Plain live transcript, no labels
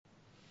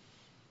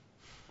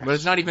But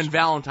it's not even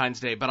Valentine's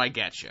Day, but I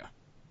get you.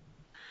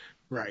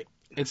 Right.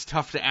 It's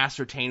tough to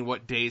ascertain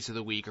what days of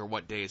the week or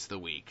what days of the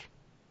week.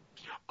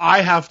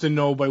 I have to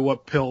know by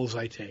what pills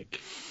I take.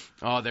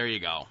 Oh, there you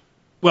go.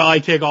 Well, I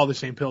take all the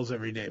same pills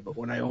every day, but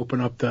when I go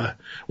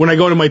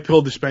to my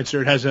pill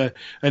dispenser, it has an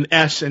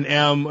S, an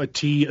M, a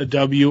T, a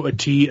W, a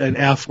T, an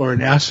F, or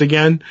an S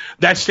again.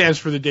 That stands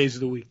for the days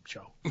of the week,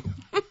 Joe.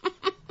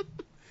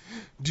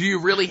 Do you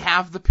really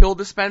have the pill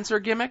dispenser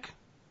gimmick?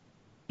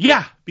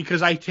 Yeah,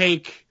 because I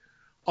take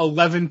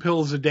 11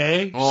 pills a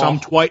day, some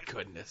twice.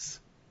 Goodness.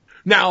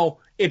 Now,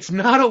 it's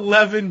not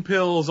 11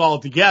 pills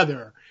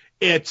altogether.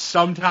 It's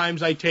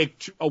sometimes I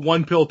take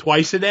one pill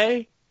twice a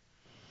day.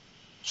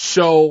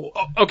 So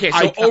okay,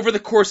 so over the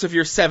course of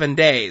your 7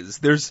 days,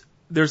 there's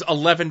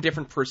 11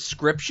 different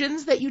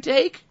prescriptions that you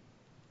take?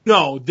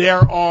 No, there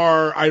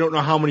are, I don't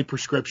know how many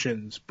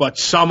prescriptions, but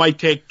some I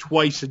take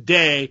twice a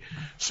day.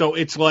 So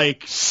it's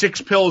like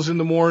 6 pills in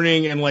the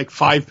morning and like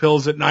 5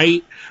 pills at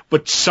night.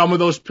 But some of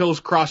those pills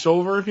cross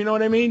over, if you know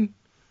what I mean.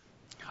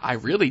 I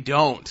really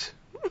don't.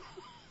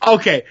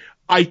 Okay,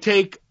 I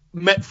take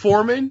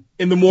metformin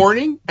in the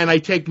morning and I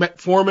take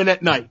metformin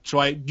at night.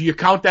 So do you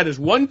count that as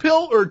 1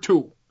 pill or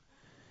 2?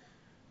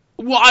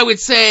 Well, I would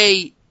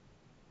say,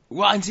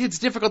 it's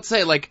difficult to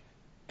say, like,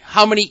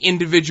 how many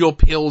individual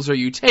pills are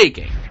you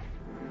taking?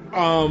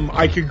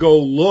 I could go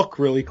look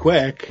really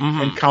quick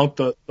and count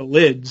the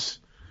lids,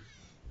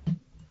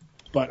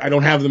 but I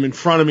don't have them in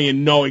front of me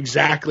and know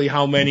exactly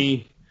how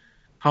many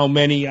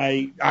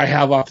I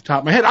have off the top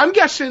of my head. I'm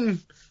guessing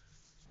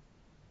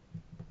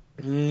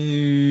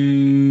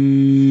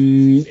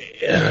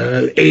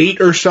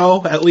 8 or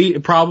so, at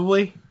least,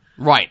 probably.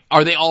 Right.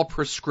 Are they all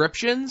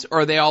prescriptions, or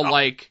are they all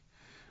like...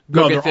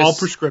 No, they're all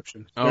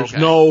prescriptions.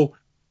 Okay.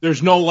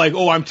 There's no like,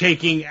 I'm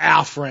taking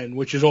Afrin,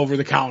 which is over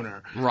the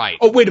counter. Right.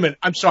 Oh, wait a minute.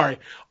 I'm sorry.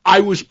 I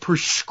was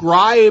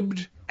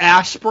prescribed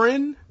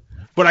aspirin,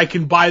 but I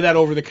can buy that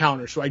over the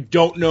counter. So I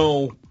don't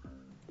know.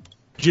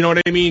 Do you know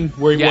what I mean?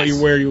 Where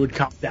you would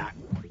count that.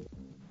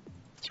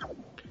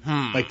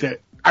 Like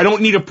that. I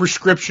don't need a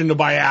prescription to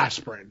buy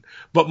aspirin,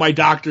 but my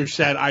doctor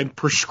said, I'm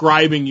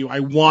prescribing you. I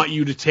want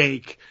you to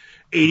take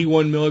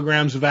 81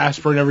 milligrams of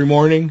aspirin every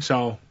morning.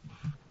 So.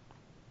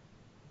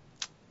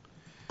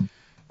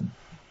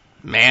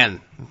 Man,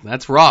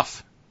 that's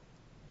rough.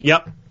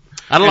 Yep.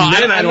 I don't know.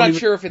 I'm not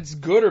sure if it's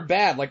good or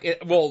bad. Like,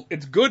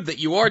 it's good that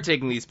you are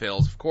taking these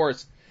pills, of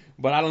course.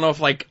 But I don't know if,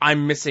 like,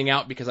 I'm missing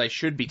out because I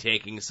should be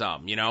taking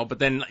some, you know? But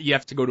then you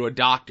have to go to a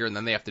doctor, and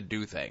then they have to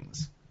do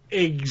things.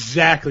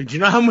 Exactly. Do you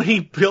know how many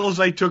pills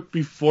I took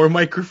before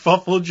my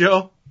kerfuffle,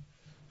 Joe?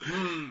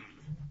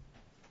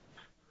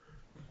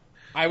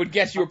 I would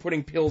guess you were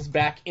putting pills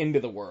back into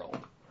the world.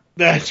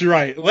 That's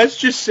right. Let's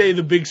just say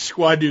the big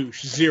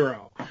squadoosh,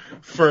 0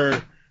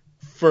 for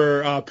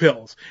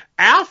pills.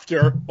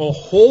 After a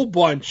whole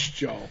bunch,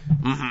 Joe.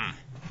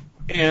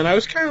 And I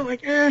was kind of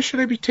like,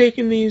 should I be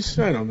taking these?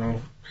 I don't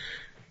know.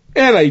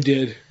 And I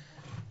did.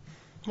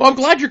 Well, I'm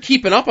glad you're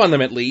keeping up on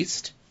them at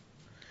least.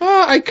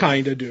 I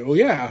kind of do,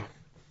 yeah.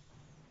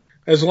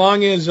 As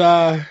long as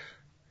my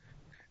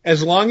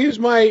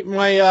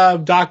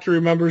doctor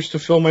remembers to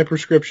fill my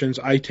prescriptions,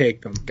 I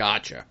take them.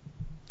 Gotcha.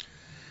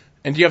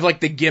 And do you have like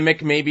the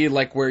gimmick maybe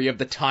like where you have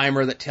the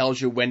timer that tells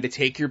you when to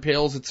take your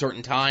pills at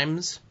certain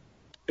times?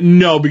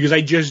 No, because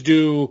I just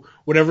do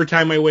whatever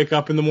time I wake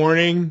up in the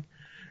morning,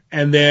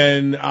 and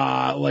then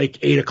like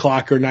 8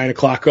 o'clock or 9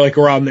 o'clock, or like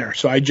around there.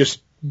 So I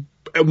just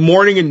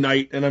morning and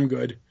night, and I'm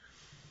good.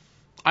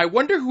 I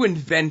wonder who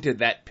invented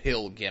that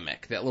pill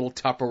gimmick, that little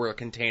Tupperware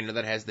container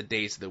that has the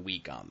days of the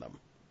week on them.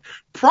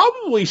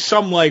 Probably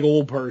some like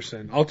old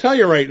person. I'll tell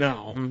you right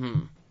now.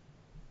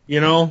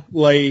 You know,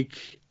 like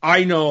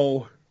I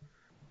know.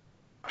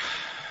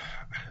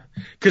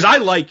 Because I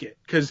like it.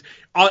 Because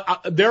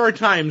there are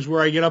times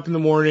where I get up in the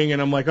morning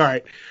and I'm like, all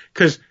right,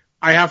 because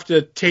I have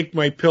to take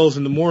my pills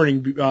in the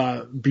morning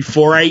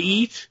before I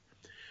eat.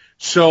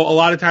 So a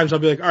lot of times I'll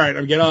be like, all right,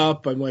 I get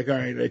up. I'm like, all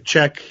right, I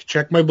check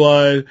my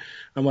blood.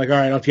 I'm like, all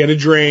right, I'll get a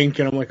drink.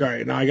 And I'm like, all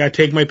right, now I got to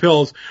take my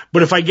pills.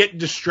 But if I get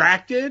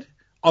distracted,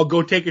 I'll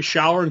go take a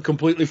shower and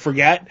completely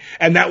forget.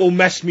 And that will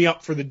mess me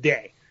up for the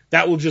day.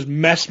 That will just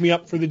mess me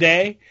up for the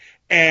day.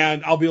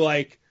 And I'll be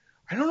like,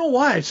 I don't know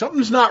why.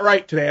 Something's not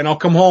right today. And I'll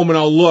come home and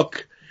I'll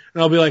look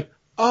and I'll be like,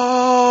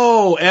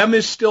 oh, M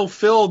is still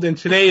filled and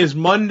today is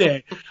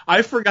Monday.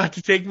 I forgot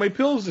to take my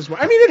pills this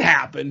morning. I mean, it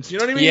happens. You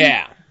know what I mean?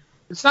 Yeah.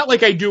 It's not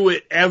like I do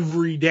it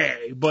every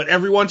day, but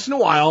every once in a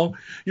while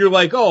you're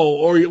like,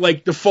 or you're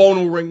like the phone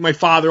will ring. My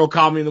father will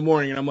call me in the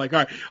morning and I'm like, all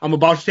right, I'm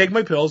about to take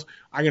my pills.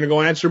 I'm going to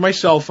go answer my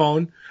cell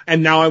phone.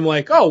 And now I'm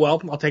like, oh,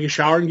 well, I'll take a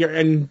shower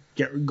and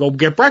go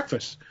get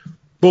breakfast.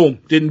 Boom.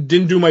 Didn't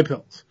do my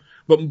pills.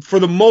 But for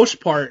the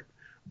most part,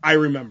 I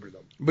remember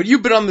them. But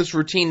you've been on this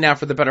routine now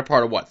for the better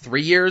part of what,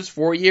 3 years,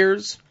 4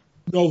 years?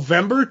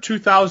 November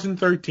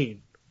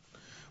 2013.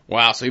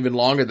 Wow, so even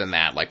longer than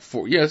that, like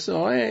 4 years.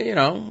 So, you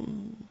know.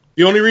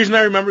 The only reason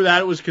I remember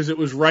that was because it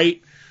was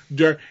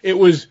it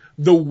was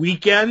the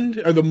weekend,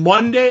 or the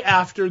Monday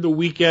after the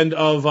weekend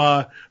of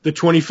the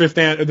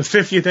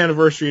 50th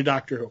anniversary of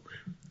Doctor Who.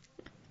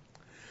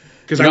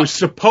 because I was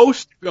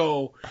supposed to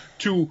go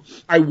to.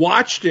 I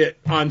watched it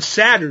on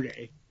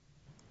Saturday,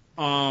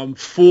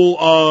 full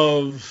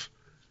of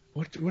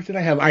what did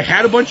I have? I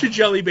had a bunch of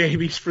Jelly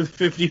Babies for the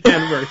 50th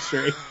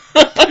anniversary.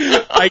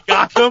 I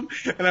got them,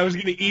 and I was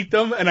going to eat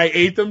them, and I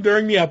ate them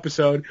during the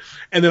episode,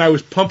 and then I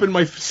was pumping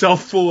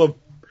myself full of,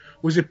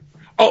 it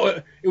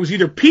was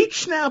either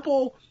peach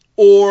Snapple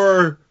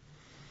or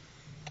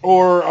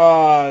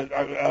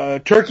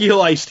Turkey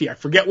Hill iced tea. I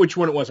forget which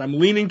one it was. I'm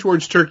leaning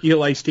towards Turkey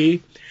Hill iced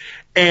tea,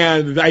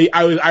 and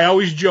I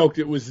always joked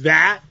it was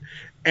that,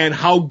 and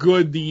how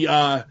good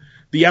the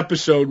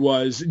episode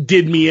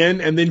did me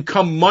in, and then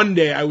come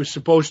Monday, I was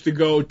supposed to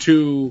go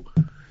to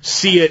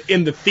see it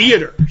in the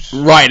theaters.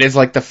 Right, it's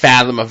like the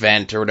Fathom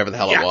event or whatever the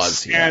hell it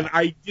was. Yeah. And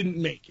I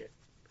didn't make it.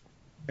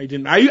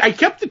 I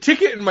kept the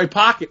ticket in my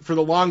pocket for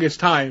the longest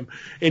time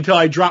until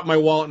I dropped my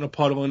wallet in a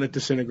puddle and it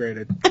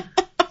disintegrated.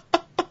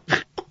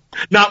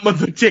 Not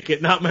the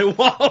ticket, not my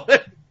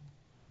wallet.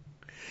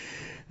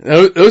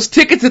 Those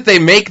tickets that they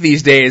make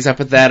these days up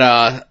at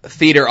that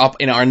theater up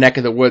in our neck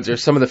of the woods are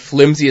some of the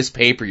flimsiest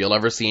paper you'll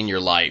ever see in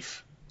your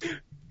life.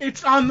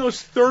 It's on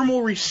those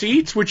thermal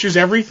receipts, which is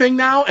everything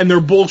now, and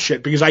they're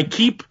bullshit because I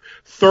keep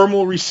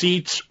thermal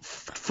receipts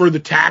for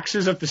the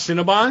taxes at the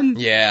Cinnabon.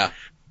 Yeah.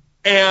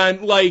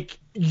 And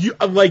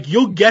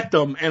you'll get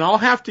them, and I'll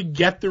have to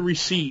get the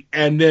receipt,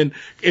 and then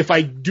if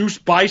I do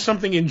buy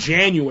something in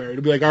January,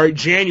 it'll be like, all right,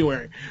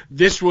 January,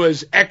 this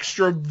was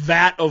extra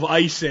vat of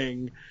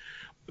icing,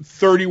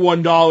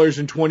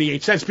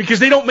 $31.28, because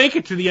they don't make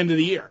it to the end of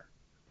the year.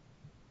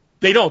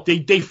 They don't.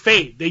 They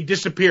fade. They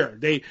disappear.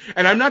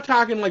 And I'm not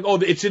talking like,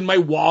 it's in my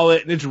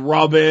wallet and it's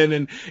rubbing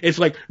and it's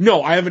like,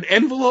 no, I have an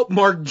envelope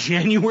marked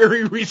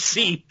January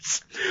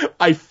receipts.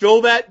 I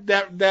fill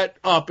that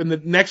up and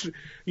the next,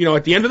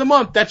 at the end of the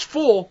month, that's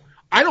full.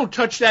 I don't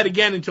touch that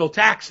again until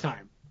tax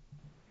time.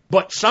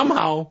 But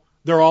somehow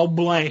they're all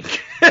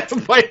blank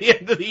by the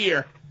end of the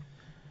year.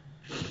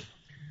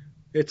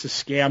 It's a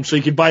scam. So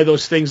you can buy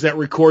those things that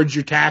records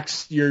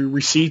your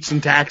receipts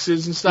and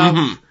taxes and stuff.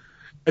 Mm-hmm.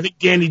 I think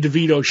Danny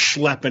DeVito's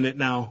schlepping it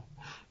now.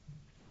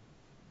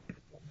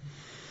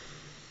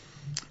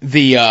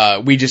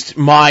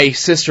 My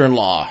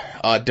sister-in-law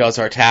does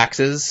our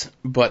taxes,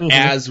 but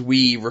as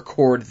we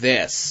record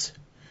this,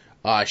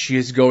 she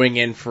is going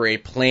in for a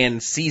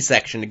planned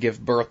C-section to give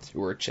birth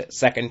to her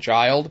second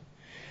child.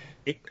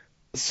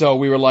 So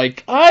we were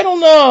like, I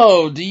don't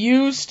know, do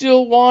you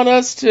still want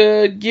us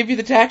to give you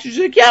the taxes?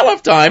 She's like, yeah, I'll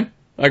have time.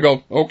 I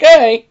go,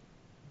 okay.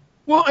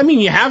 Well, I mean,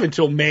 you have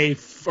until May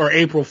or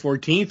April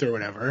 14th or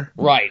whatever.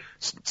 Right.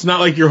 It's not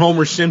like you're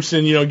Homer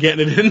Simpson,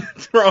 getting it in,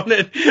 throwing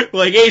it.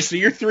 Like, hey, so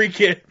you're 3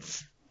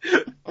 kids.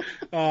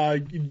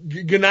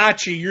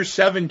 Ganache, you're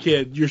 7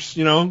 kids.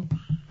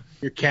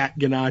 Your cat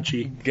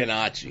Ganache.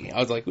 Ganache. I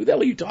was like, who the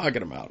hell are you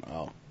talking about?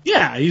 Oh.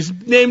 Yeah, he's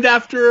named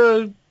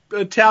after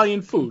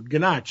Italian food,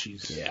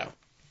 Ganache's. Yeah.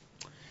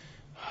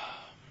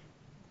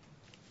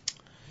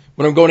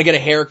 But I'm going to get a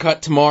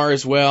haircut tomorrow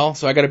as well,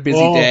 so I got a busy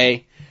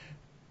day.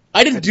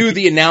 I didn't do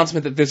the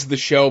announcement that this is the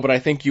show, but I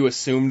think you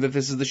assumed that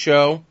this is the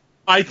show.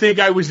 I think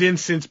I was in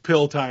since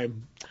pill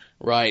time.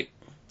 Right.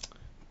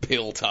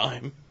 Pill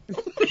time.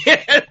 But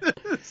yeah,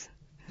 this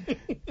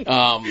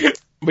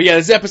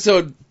is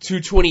episode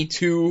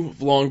 222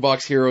 of Long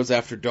Box Heroes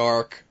After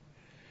Dark.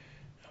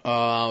 We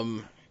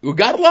got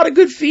a lot of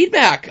good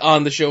feedback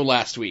on the show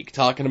last week,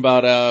 talking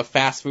about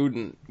fast food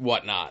and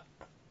whatnot.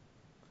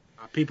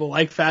 People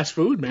like fast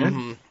food, man.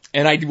 Mm-hmm.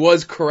 And I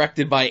was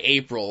corrected by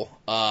April,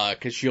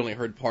 because she only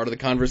heard part of the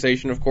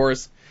conversation, of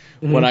course,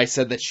 when I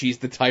said that she's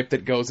the type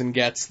that goes and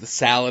gets the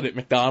salad at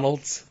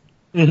McDonald's.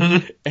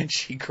 Mm-hmm. And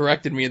she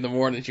corrected me in the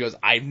morning. She goes,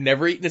 I've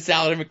never eaten a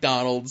salad at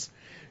McDonald's.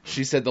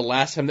 She said the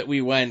last time that we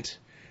went,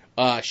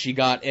 she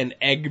got an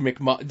egg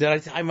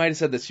McMuffin. I might have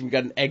said this. She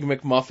got an egg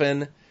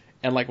McMuffin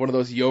and like one of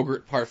those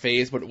yogurt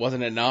parfaits, but it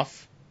wasn't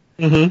enough.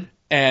 Mm-hmm.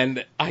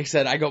 And I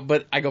said,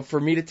 for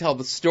me to tell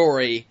the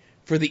story,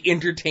 for the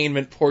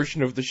entertainment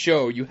portion of the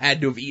show, you had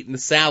to have eaten the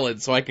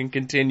salad so I can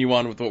continue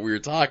on with what we were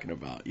talking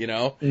about,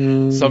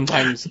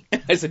 Sometimes,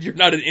 I said, you're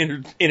not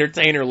an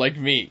entertainer like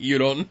me. You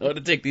don't know how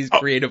to take these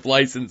creative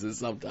licenses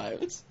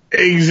sometimes.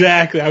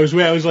 Exactly. I was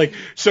like,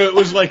 so it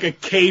was like a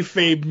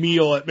kayfabe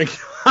meal at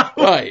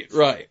McDonald's.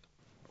 Right.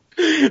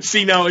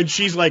 See, now, and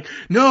she's like,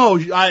 no,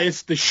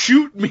 it's the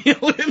shoot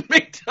meal at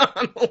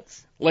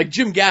McDonald's. Like,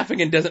 Jim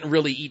Gaffigan doesn't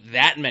really eat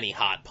that many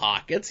Hot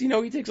Pockets. He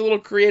takes a little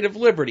creative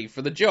liberty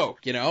for the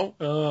joke,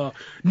 No,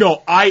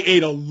 I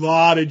ate a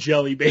lot of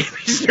Jelly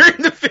Babies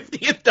during the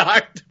 50th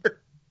Doctor.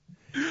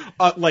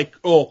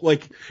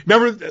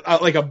 Remember,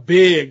 like a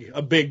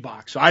big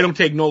box. So I don't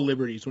take no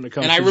liberties when it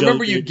comes to And I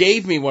remember you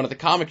gave me one at the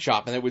comic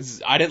shop, and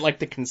I didn't like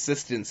the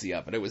consistency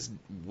of it. It was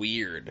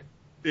weird.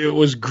 It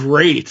was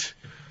great.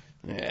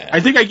 Yeah. I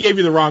think I gave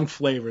you the wrong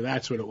flavor.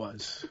 That's what it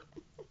was.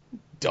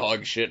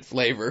 Dog shit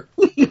flavor.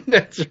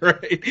 That's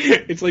right.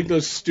 It's like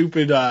those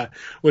stupid,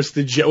 what's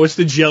the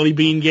jelly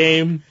bean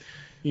game?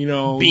 Bean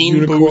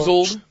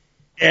Boozled?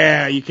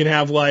 Yeah, you can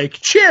have like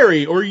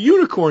cherry or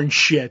unicorn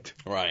shit.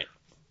 Right.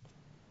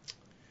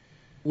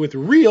 With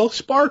real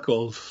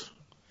sparkles.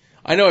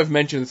 I know I've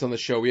mentioned this on the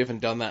show. We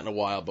haven't done that in a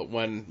while, but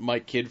when my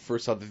kid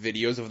first saw the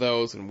videos of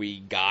those and we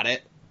got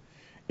it,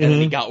 and then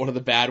he got one of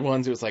the bad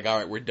ones, it was like, all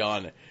right, we're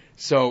done.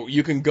 So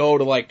you can go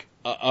to like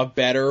a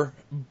better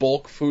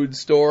bulk food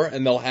store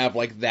and they'll have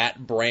like that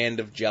brand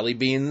of jelly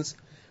beans,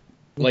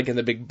 like in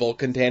the big bulk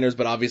containers,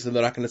 but obviously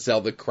they're not going to sell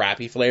the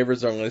crappy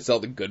flavors. They're going to sell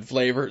the good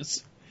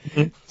flavors.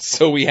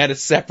 So we had a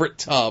separate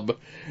tub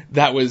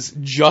that was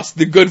just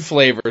the good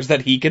flavors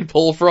that he could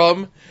pull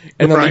from,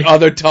 and then the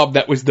other tub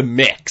that was the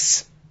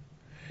mix.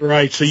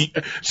 Right.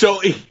 So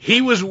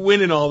he was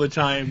winning all the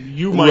time.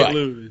 You might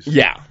lose.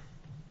 Yeah.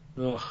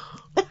 Ugh.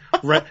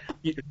 Right.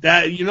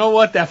 That, you know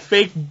what? That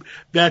fake,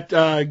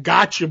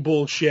 gotcha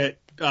bullshit,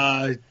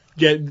 runs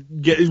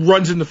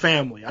in the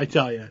family. I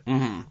tell you.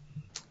 Mm-hmm.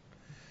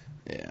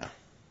 Yeah.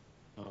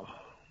 Oh.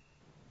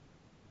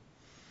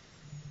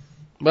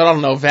 But I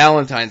don't know.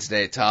 Valentine's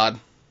Day, Todd.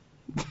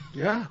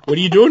 Yeah. What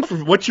are you doing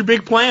what's your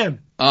big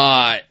plan?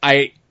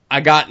 I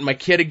got my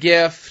kid a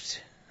gift.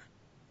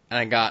 And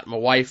I got my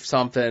wife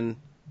something.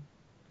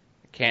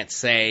 Can't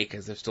say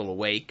because they're still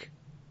awake.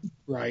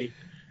 Right.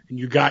 And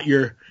you got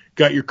your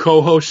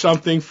co-host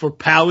something for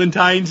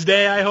Palentine's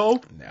Day, I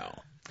hope?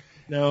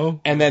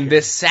 No? And then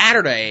this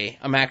Saturday,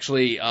 I'm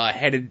actually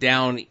headed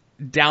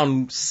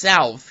down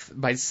south.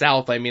 By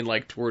south, I mean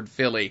like toward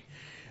Philly.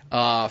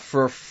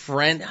 For a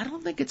friend. I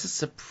don't think it's a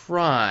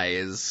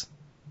surprise.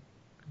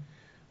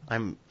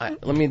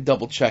 Let me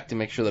double check to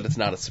make sure that it's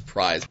not a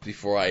surprise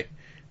before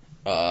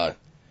I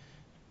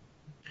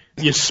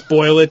you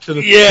spoil it to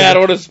the I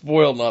don't want to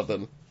spoil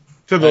nothing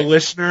to the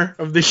listener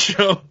of the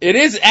show. It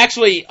is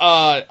actually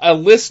a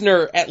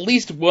listener. At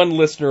least one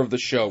listener of the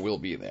show will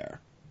be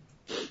there.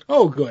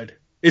 Oh, good.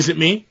 Is it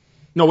me?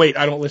 No, wait.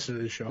 I don't listen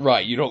to the show.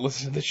 Right, you don't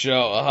listen to the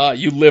show.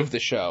 You live the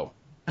show.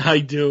 I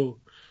do.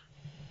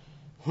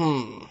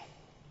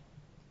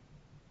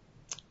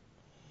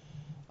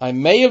 I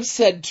may have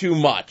said too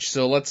much,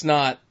 so let's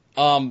not.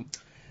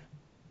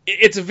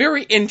 It's a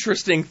very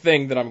interesting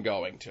thing that I'm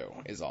going to.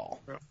 Is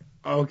all.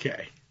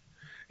 Okay.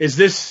 Is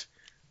this,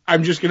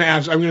 I'm just going to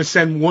ask, I'm going to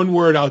send one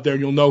word out there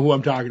and you'll know who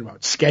I'm talking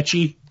about.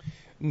 Sketchy?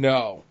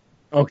 No.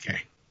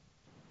 Okay.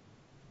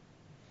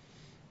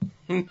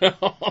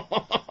 No.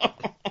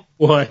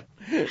 What?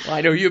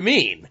 I know who you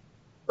mean.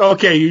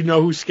 Okay, you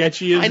know who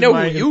Sketchy is? I know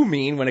who you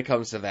mean when it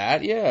comes to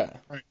that, yeah.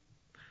 Right.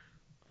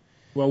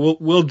 Well,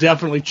 we'll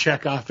definitely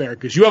check off there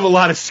because you have a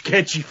lot of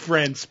sketchy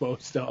friends,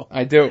 Sposto.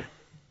 I do.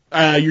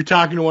 You're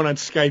talking to one on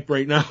Skype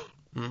right now.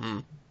 Mm-hmm.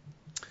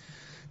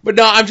 But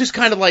no, I'm just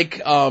kind of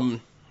like,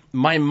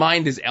 my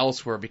mind is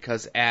elsewhere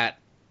because at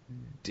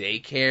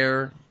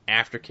daycare,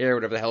 aftercare,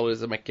 whatever the hell it is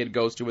that my kid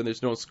goes to when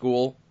there's no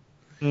school,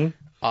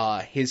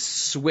 his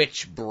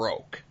Switch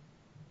broke.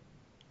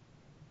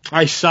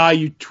 I saw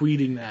you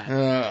tweeting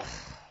that.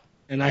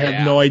 And I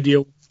have no idea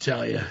what to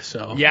tell you,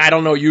 so. Yeah, I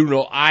don't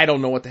know. I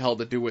don't know what the hell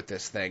to do with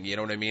this thing. You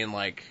know what I mean?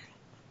 Like,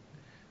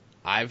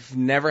 I've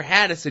never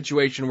had a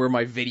situation where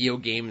my video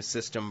game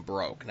system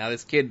broke. Now,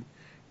 this kid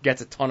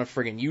gets a ton of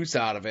friggin' use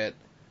out of it.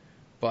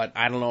 But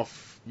I don't know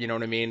if, you know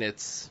what I mean,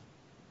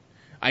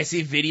 I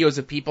see videos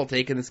of people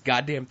taking this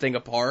goddamn thing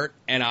apart,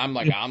 and I'm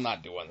like, I'm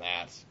not doing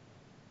that.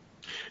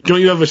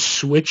 Don't you have a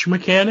Switch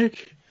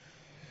mechanic?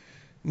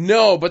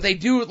 No, but they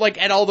do,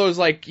 like, at all those,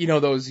 like, you know,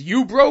 those,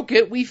 you broke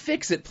it, we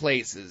fix it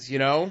places, you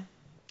know?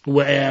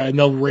 Well, and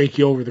they'll rake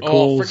you over the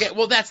coals.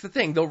 Well, that's the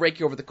thing, they'll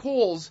rake you over the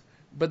coals,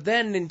 but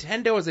then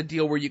Nintendo has a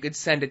deal where you could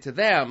send it to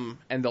them,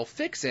 and they'll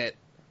fix it.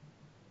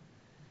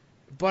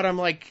 But I'm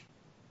like,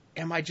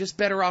 am I just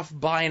better off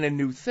buying a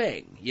new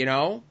thing, you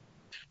know?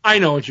 I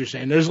know what you're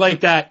saying. There's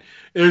like that.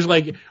 There's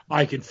like,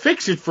 I can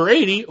fix it for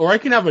 80 or I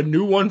can have a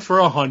new one for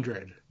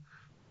 100.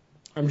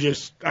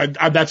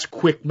 That's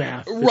quick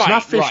math. It's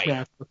not fish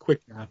math, but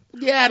quick math.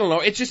 Yeah, I don't know.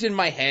 It's just in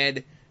my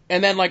head.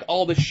 And then like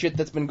all the shit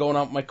that's been going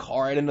on with my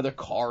car. I had another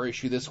car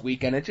issue this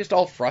weekend. It's just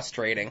all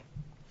frustrating.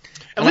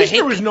 At least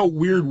there was no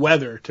weird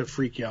weather to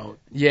freak you out.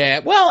 Yeah,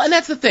 well, and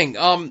that's the thing.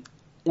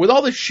 With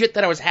all the shit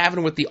that I was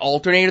having with the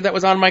alternator that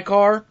was on my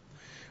car,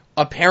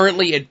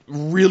 apparently it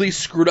really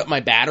screwed up my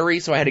battery,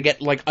 so I had to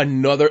get like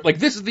another, like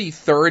this is the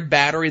third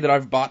battery that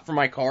I've bought for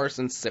my car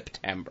since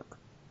September.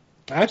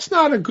 That's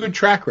not a good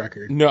track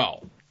record.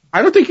 No.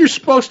 I don't think you're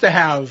supposed to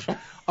have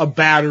a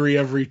battery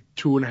every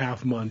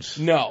 2.5 months.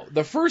 No.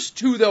 The first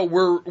two, though,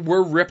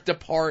 were ripped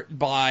apart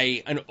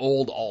by an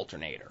old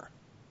alternator.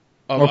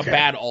 A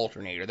bad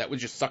alternator that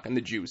was just sucking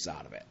the juice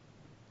out of it.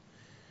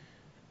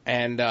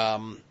 And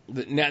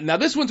now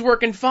this one's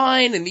working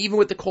fine, and even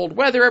with the cold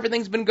weather,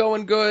 everything's been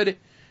going good.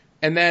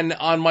 And then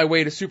on my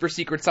way to Super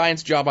Secret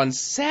Science job on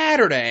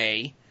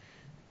Saturday,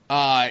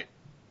 like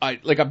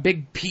a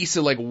big piece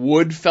of like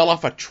wood fell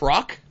off a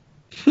truck,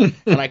 and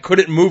I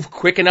couldn't move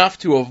quick enough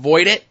to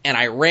avoid it, and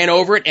I ran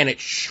over it, and it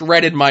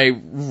shredded my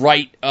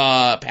right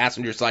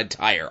passenger side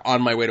tire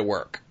on my way to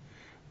work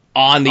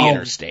on the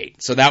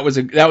interstate. So that was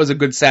a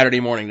good Saturday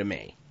morning to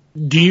me.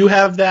 Do you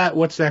have that?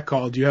 What's that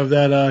called? Do you have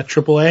that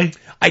AAA?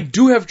 I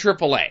do have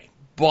AAA,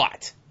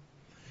 but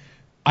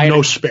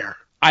no spare.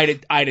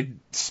 I had a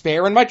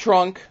spare in my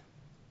trunk,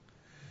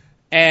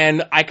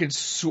 and I could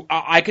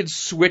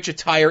switch a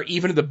tire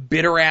even to the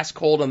bitter ass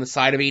cold on the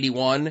side of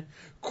 81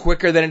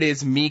 quicker than it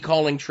is me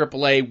calling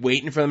AAA,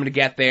 waiting for them to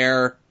get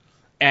there,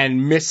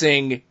 and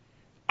missing.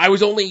 I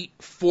was only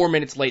 4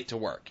 minutes late to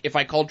work. If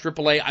I called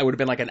AAA, I would have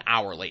been like an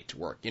hour late to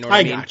work. You know what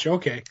I mean? I gotcha.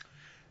 Okay.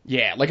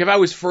 Yeah, like if I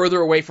was further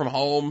away from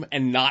home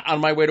and not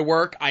on my way to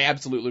work, I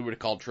absolutely would have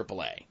called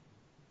AAA.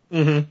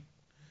 Mm-hmm.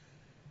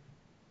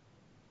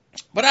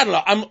 But I don't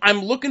know.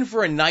 I'm looking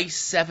for a nice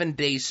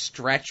 7-day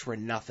stretch where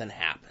nothing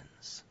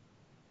happens.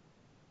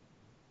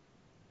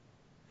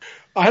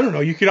 I don't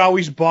know. You could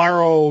always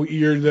borrow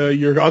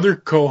your other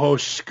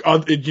co-host's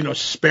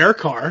spare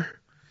car.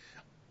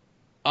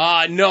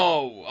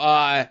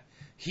 No.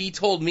 He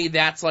told me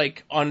that's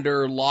like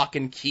under lock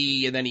and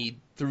key, and then he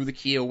threw the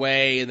key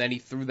away, and then he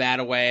threw that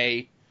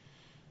away.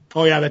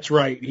 Oh yeah, that's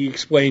right. He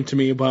explained to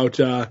me about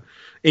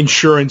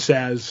insurance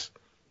as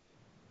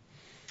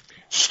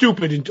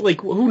stupid and like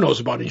who knows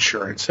about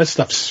insurance? That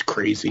stuff's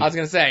crazy. I was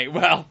gonna say,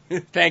 well,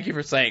 thank you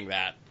for saying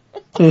that.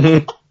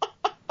 Mm-hmm.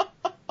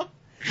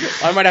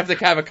 I might have to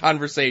have a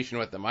conversation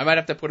with him. I might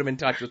have to put him in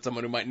touch with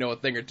someone who might know a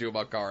thing or two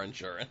about car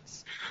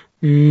insurance.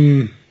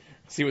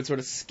 See what sort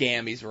of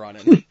scam he's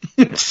running.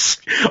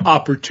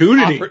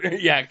 Opportunity.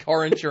 Yeah,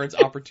 car insurance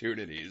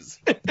opportunities.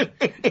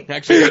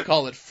 Actually, they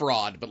call it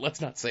fraud, but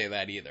let's not say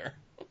that either.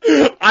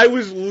 I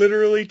was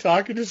literally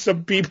talking to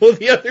some people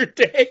the other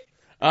day.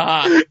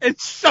 And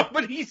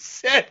somebody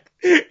said,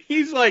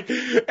 he's like,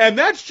 and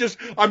that's just,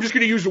 I'm just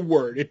going to use a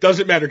word. It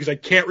doesn't matter because I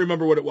can't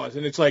remember what it was.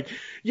 And it's like,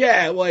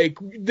 yeah, like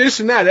this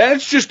and that.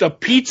 That's just a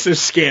pizza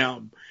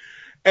scam.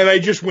 And I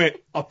just went,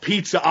 a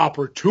pizza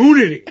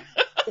opportunity.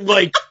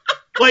 like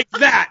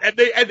that.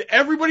 And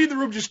everybody in the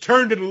room just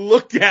turned and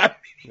looked at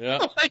me.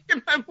 Yeah.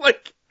 And I'm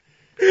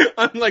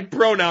like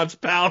pronouns,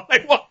 pal.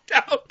 I walked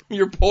out.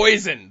 You're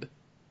poisoned.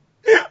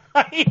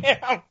 I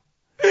am.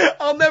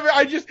 And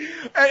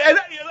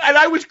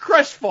I was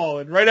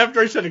crestfallen right after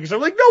I said it because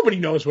I'm like, nobody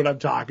knows what I'm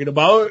talking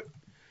about.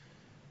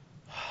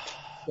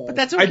 But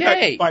that's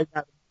okay.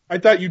 I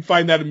thought you'd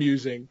find that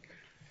amusing.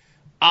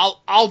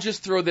 I'll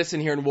just throw this in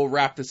here and we'll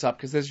wrap this up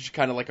because this is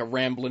kind of like a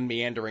rambling,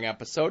 meandering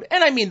episode,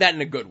 and I mean that in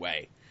a good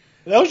way.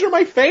 Those are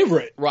my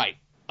favorite. Right.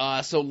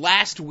 So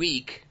last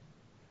week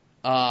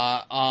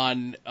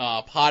on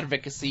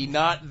Podvocacy,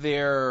 not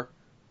their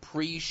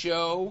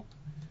pre-show,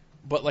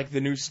 but like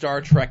the new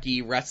Star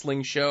Trek-y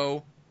wrestling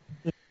show,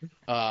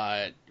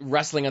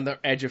 Wrestling on the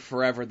Edge of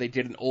Forever, they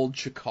did an old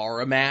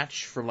Chikara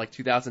match from like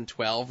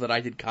 2012 that I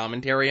did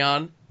commentary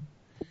on.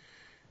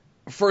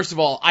 First of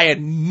all, I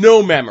had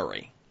no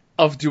memory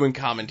of doing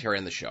commentary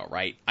on the show,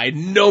 right? I had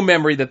no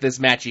memory that this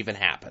match even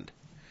happened.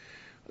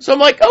 So I'm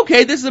like,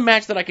 okay, this is a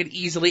match that I could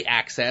easily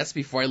access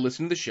before I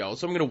listen to the show,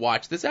 so I'm going to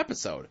watch this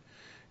episode.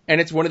 And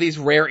it's one of these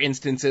rare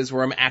instances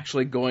where I'm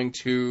actually going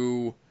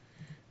to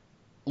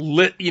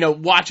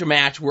watch a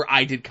match where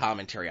I did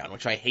commentary on,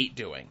 which I hate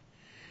doing.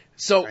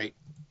 So, right.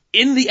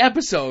 In the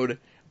episode,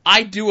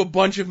 I do a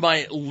bunch of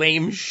my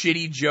lame,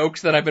 shitty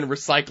jokes that I've been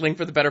recycling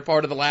for the better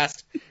part of the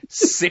last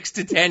 6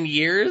 to 10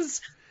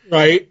 years.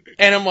 Right.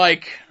 And I'm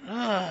like,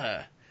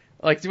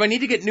 do I need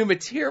to get new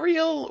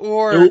material,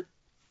 or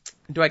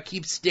do I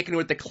keep sticking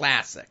with the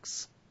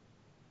classics?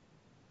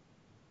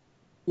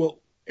 Well,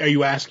 are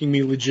you asking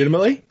me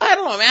legitimately? I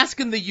don't know. I'm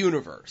asking the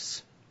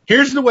universe.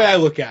 Here's the way I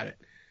look at it.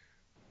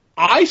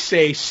 I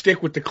say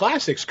stick with the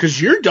classics because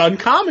you're done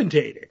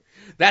commentating.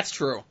 That's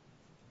true.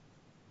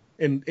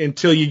 And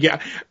until you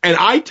get, and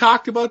I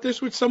talked about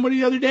this with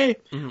somebody the other day.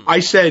 Mm-hmm. I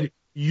said,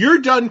 you're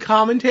done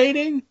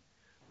commentating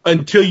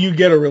until you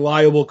get a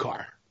reliable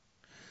car.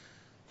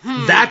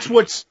 That's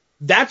what's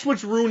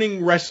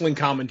ruining wrestling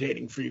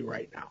commentating for you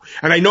right now.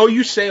 And I know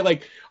you say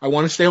like, I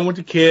want to stay home with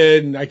the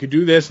kid and I could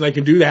do this and I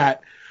can do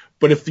that.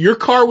 But if your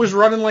car was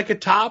running like a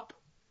top,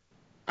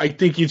 I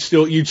think you'd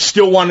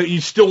still want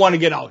to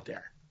get out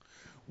there.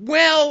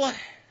 Well,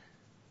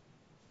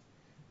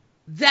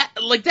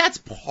 that's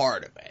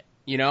part of it,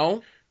 you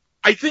know?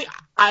 I think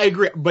I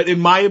agree, but in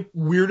my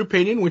weird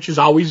opinion, which is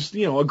always,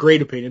 a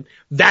great opinion,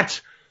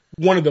 that's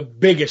one of the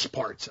biggest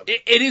parts of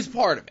it. It is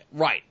part of it,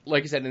 right?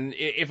 Like I said, and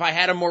if I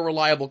had a more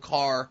reliable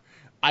car,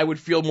 I would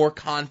feel more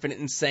confident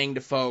in saying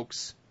to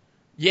folks,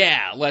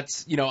 yeah,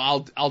 let's,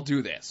 I'll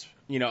do this.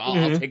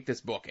 I'll take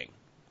this booking.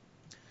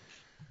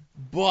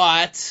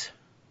 But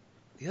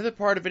the other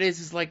part of it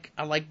is like,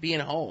 I like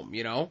being home,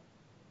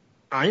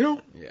 I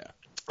know. Yeah.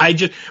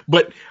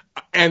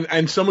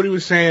 And somebody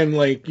was saying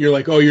like, you're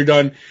like, oh, you're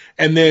done.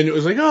 And then it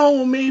was like, oh,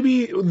 well,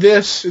 maybe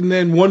this. And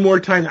then one more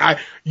time,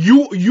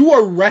 you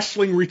are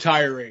wrestling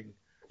retiring.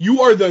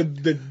 You are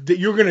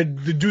you're going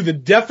to do the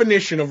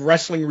definition of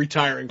wrestling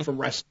retiring from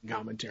wrestling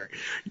commentary.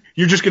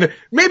 You're just going to,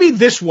 maybe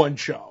this one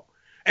show.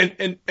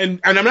 And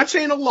I'm not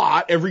saying a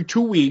lot every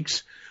 2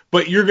 weeks,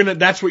 but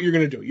that's what you're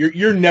going to do.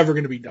 You're never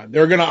going to be done.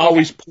 They're going to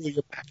always pull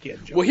you back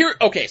in, Joe. Well,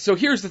 so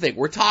here's the thing.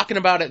 We're talking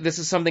about it. This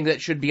is something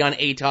that should be on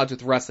ATODs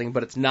with wrestling,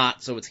 but it's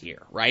not, so it's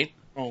here, right?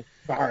 Oh,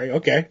 sorry.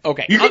 Okay.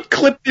 Okay. You can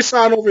clip this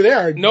on over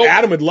there. Nope.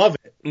 Adam would love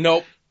it.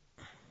 Nope.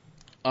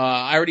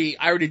 I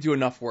already do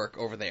enough work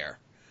over there.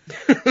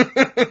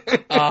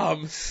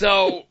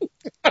 So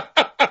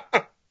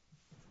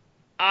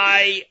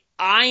I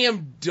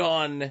am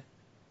done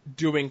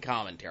doing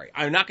commentary.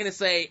 I'm not going to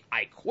say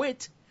I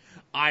quit.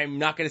 I'm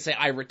not going to say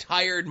I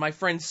retired. My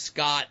friend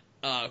Scott,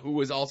 who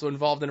was also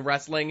involved in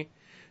wrestling,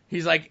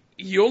 he's like,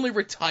 you only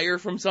retire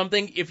from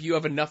something if you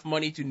have enough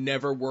money to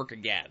never work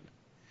again.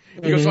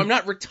 He goes, so I'm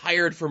not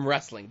retired from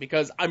wrestling,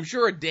 because I'm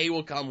sure a day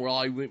will come where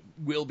I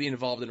will be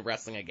involved in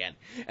wrestling again.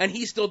 And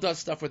he still does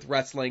stuff with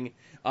wrestling.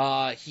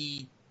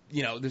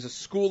 There's a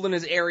school in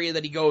his area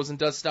that he goes and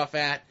does stuff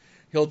at.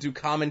 He'll do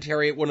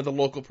commentary at one of the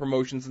local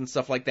promotions and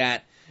stuff like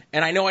that.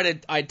 And I know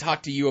I'd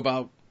talked to you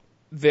about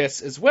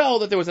this as well,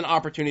 that there was an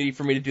opportunity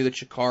for me to do the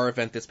Chikara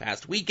event this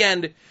past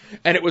weekend.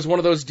 And it was one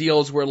of those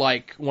deals where,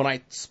 like, when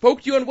I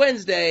spoke to you on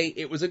Wednesday,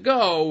 it was a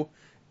go.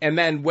 And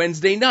then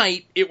Wednesday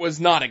night, it was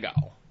not a go.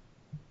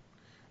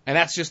 And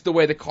that's just the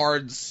way the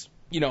cards,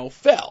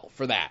 fell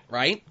for that,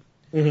 right?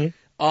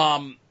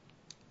 Mm-hmm.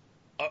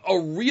 A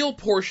real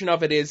portion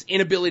of it is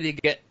inability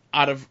to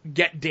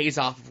get days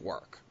off of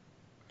work.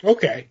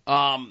 Okay.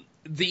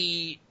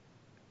 The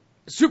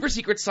super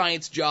secret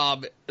science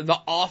job, the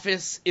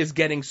office is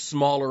getting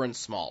smaller and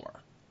smaller.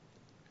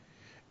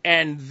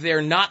 And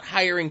they're not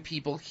hiring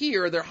people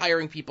here, they're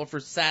hiring people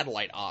for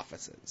satellite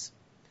offices.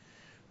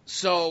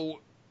 So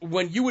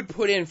when you would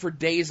put in for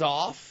days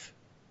off,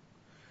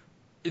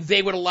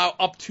 they would allow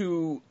up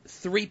to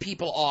 3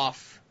 people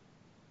off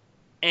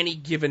any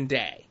given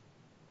day.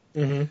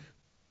 Mm-hmm.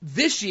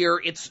 This year,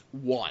 it's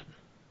 1.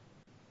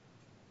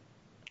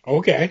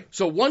 Okay.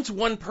 So once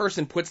one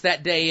person puts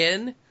that day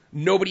in,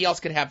 nobody else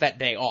can have that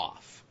day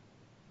off.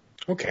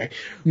 Okay.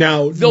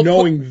 Now, so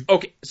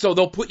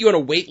they'll put you on a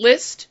wait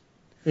list,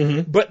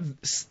 mm-hmm. but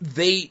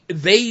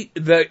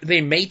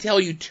they may tell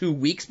you 2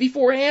 weeks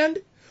beforehand,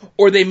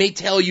 or they may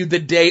tell you the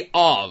day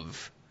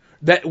of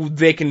that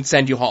they can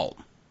send you home.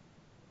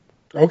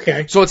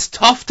 Okay. So it's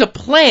tough to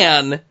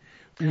plan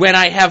when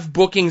I have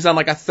bookings on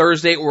like a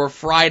Thursday or a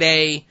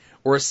Friday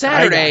or a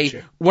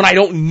Saturday when I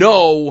don't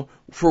know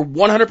for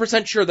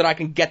 100% sure that I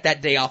can get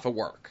that day off of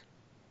work.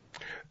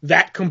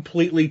 That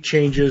completely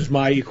changes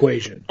my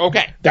equation.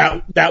 Okay.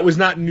 That was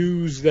not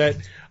news that,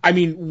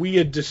 we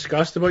had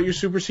discussed about your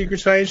super secret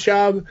science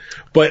job,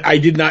 but I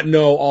did not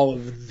know all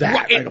of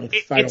that.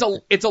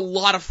 It's a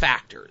lot of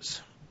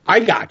factors.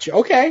 I got you.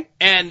 Okay.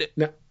 And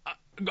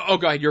go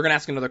ahead. You're going to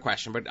ask another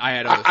question, but I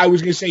had. I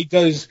was going to say,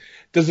 does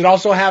it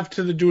also have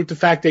to do with the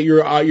fact that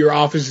your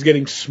office is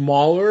getting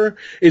smaller?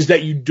 Is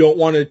that you don't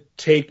want to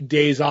take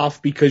days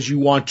off because you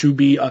want to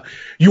be I'm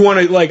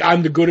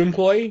the good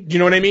employee? Do you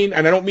know what I mean?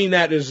 And I don't mean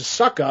that as a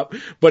suck up,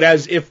 but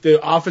as if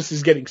the office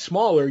is getting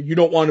smaller, you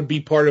don't want to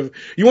be part of.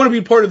 You want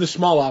to be part of the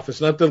small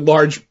office, not the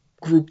large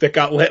group that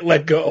got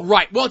let go.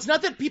 Right. Well, it's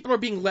not that people are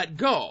being let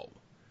go.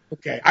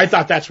 Okay, I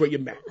thought that's what you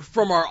meant.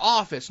 From our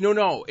office.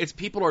 No, it's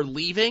people are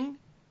leaving.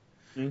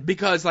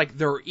 Because,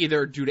 they're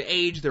either due to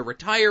age, they're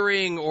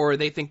retiring, or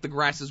they think the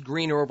grass is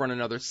greener over on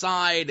another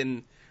side,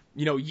 and,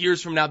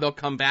 years from now they'll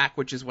come back,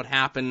 which is what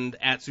happened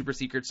at Super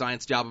Secret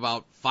Science Job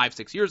about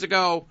 5-6 years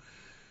ago.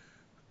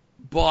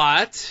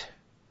 But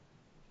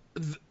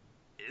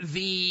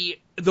the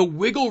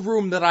wiggle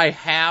room that I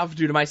have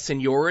due to my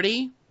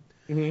seniority,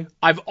 mm-hmm.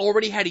 I've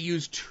already had to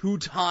use 2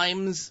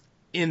 times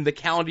in the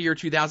calendar year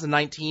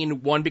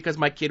 2019, one because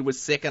my kid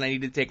was sick and I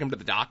needed to take him to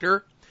the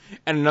doctor.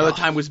 And another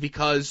time was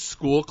because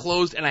school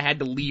closed and I had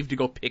to leave to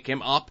go pick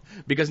him up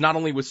because not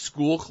only was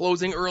school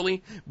closing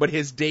early, but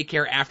his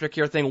daycare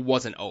aftercare thing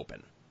wasn't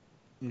open.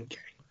 Okay.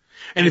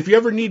 And if you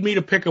ever need me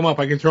to pick him up,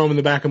 I can throw him in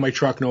the back of my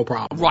truck, no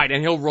problem. Right,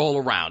 and he'll roll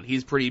around.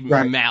 He's pretty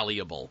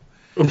malleable.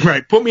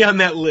 Right. Put me on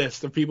that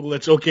list of people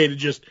that's okay to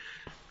just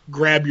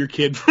grab your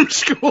kid from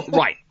school.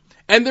 Right.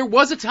 And there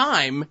was a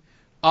time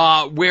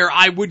where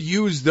I would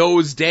use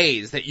those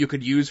days that you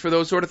could use for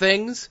those sort of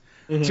things.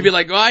 Mm-hmm. To be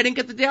like, I didn't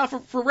get the day off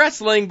for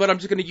wrestling, but I'm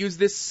just going to use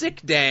this sick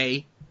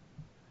day,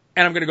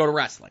 and I'm going to go to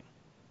wrestling.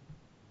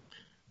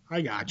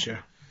 I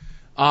gotcha.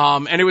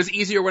 And it was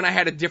easier when I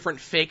had a different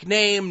fake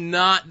name,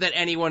 not that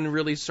anyone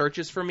really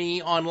searches for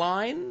me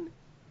online.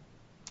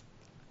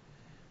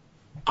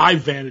 I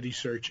vanity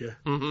search you.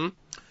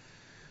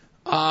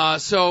 Mm-hmm.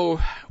 So,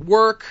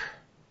 work,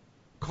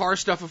 car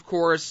stuff, of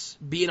course,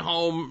 being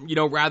home,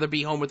 rather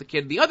be home with the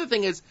kid. The other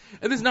thing is,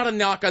 and there's not a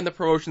knock on the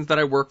promotions that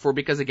I work for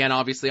because, again,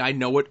 obviously I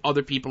know what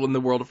other people in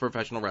the world of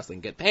professional wrestling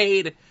get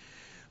paid.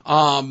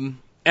 And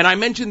I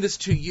mentioned this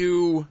to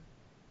you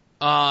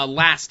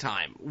last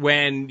time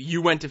when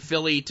you went to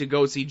Philly to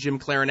go see Jim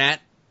Clarinet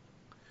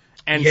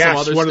and some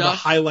other stuff. Yes, one of the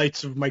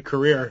highlights of my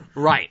career.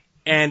 Right.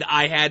 And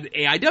I had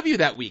AIW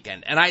that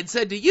weekend. And I had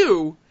said to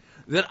you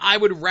that I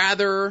would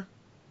rather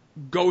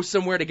go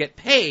somewhere to get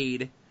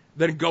paid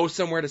than go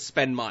somewhere to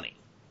spend money.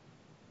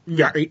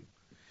 Right.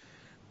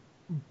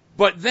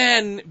 But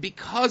then,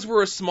 because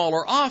we're a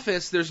smaller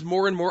office, there's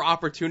more and more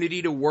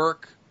opportunity to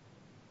work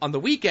on the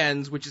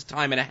weekends, which is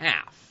time and a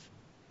half.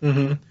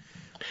 Mm-hmm.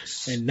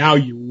 And now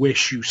you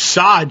wish you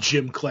saw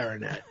Jim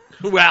Clarinet.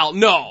 Well,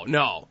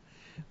 no.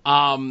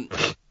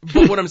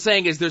 But what I'm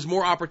saying is there's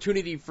more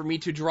opportunity for me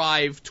to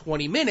drive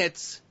 20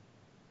 minutes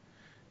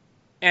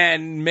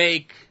and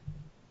make,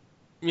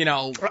 you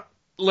know,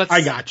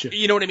 I got you.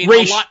 You know what I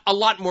mean? A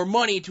lot more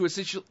money to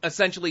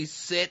essentially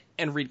sit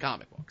and read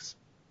comic books.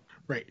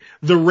 Right.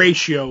 The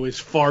ratio is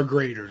far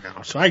greater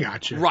now, so I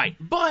got you. Right.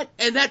 But,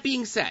 and that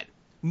being said,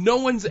 no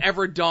one's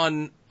ever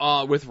done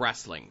with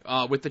wrestling.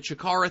 With the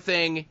Chikara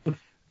thing,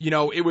 you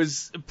know, it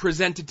was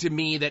presented to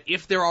me that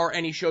if there are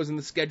any shows in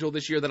the schedule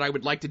this year that I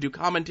would like to do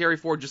commentary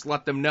for, just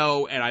let them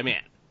know, and I'm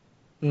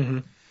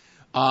in.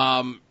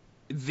 Mm-hmm.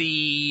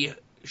 The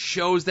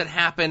shows that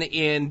happen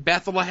in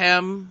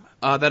Bethlehem,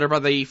 that are by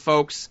the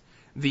folks,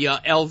 the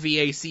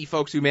LVAC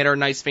folks who made our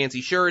nice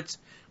fancy shirts,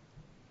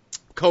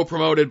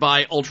 co-promoted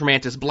by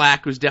Ultramantis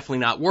Black, who's definitely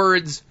not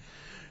words.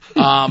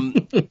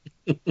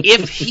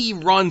 If he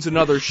runs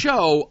another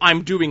show,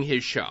 I'm doing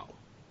his show.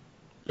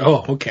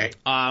 Oh, okay.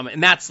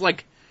 And that's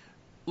like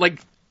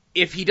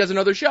if he does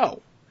another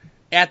show.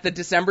 At the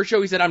December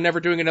show, he said, I'm never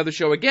doing another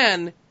show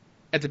again.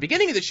 At the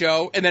beginning of the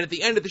show, and then at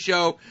the end of the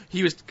show,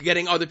 he was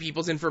getting other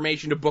people's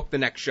information to book the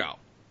next show.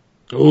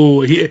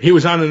 Oh, he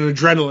was on an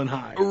adrenaline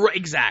high.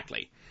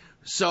 Exactly.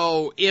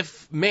 So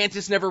if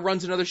Mantis never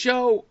runs another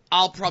show,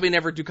 I'll probably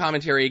never do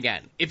commentary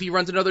again. If he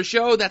runs another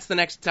show, that's the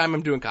next time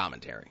I'm doing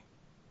commentary.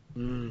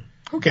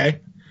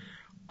 Okay.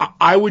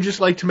 I would just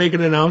like to make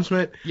an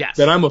announcement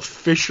that I'm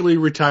officially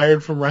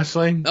retired from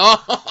wrestling.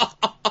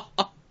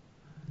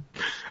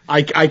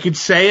 I could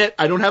say it.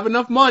 I don't have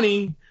enough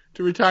money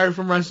to retire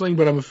from wrestling,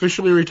 but I'm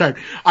officially retired.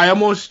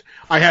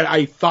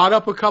 I thought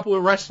up a couple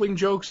of wrestling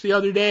jokes the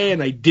other day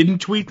and I didn't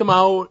tweet them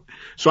out.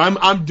 So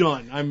I'm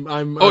done.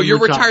 I'm you're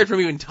retired from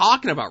even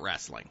talking about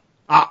wrestling.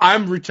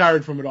 I'm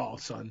retired from it all,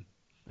 son.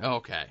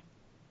 Okay.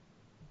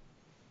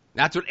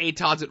 That's what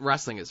ATODs at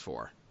Wrestling is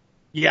for.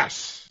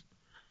 Yes.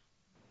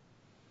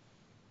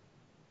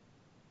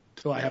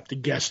 Till I have to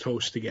guest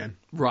host again.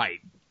 Right.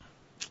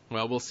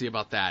 Well, we'll see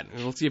about that.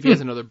 We'll see if he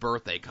has another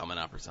birthday coming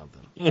up or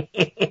something.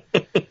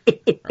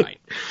 Right.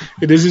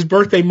 It is his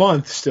birthday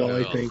month still,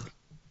 I think.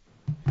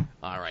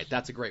 All right.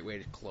 That's a great way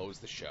to close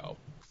the show.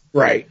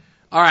 Right.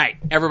 All right.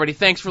 Everybody,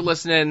 thanks for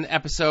listening.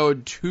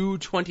 Episode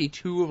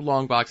 222 of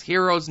Longbox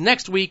Heroes.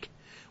 Next week,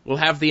 we'll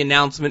have the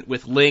announcement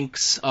with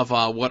links of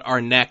what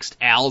our next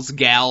Al's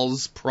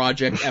Gals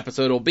project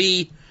episode will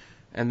be.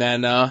 And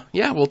then,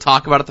 we'll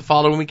talk about it the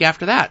following week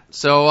after that.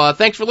 So,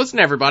 thanks for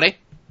listening, everybody.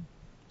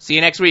 See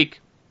you next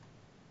week.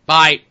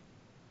 Bye.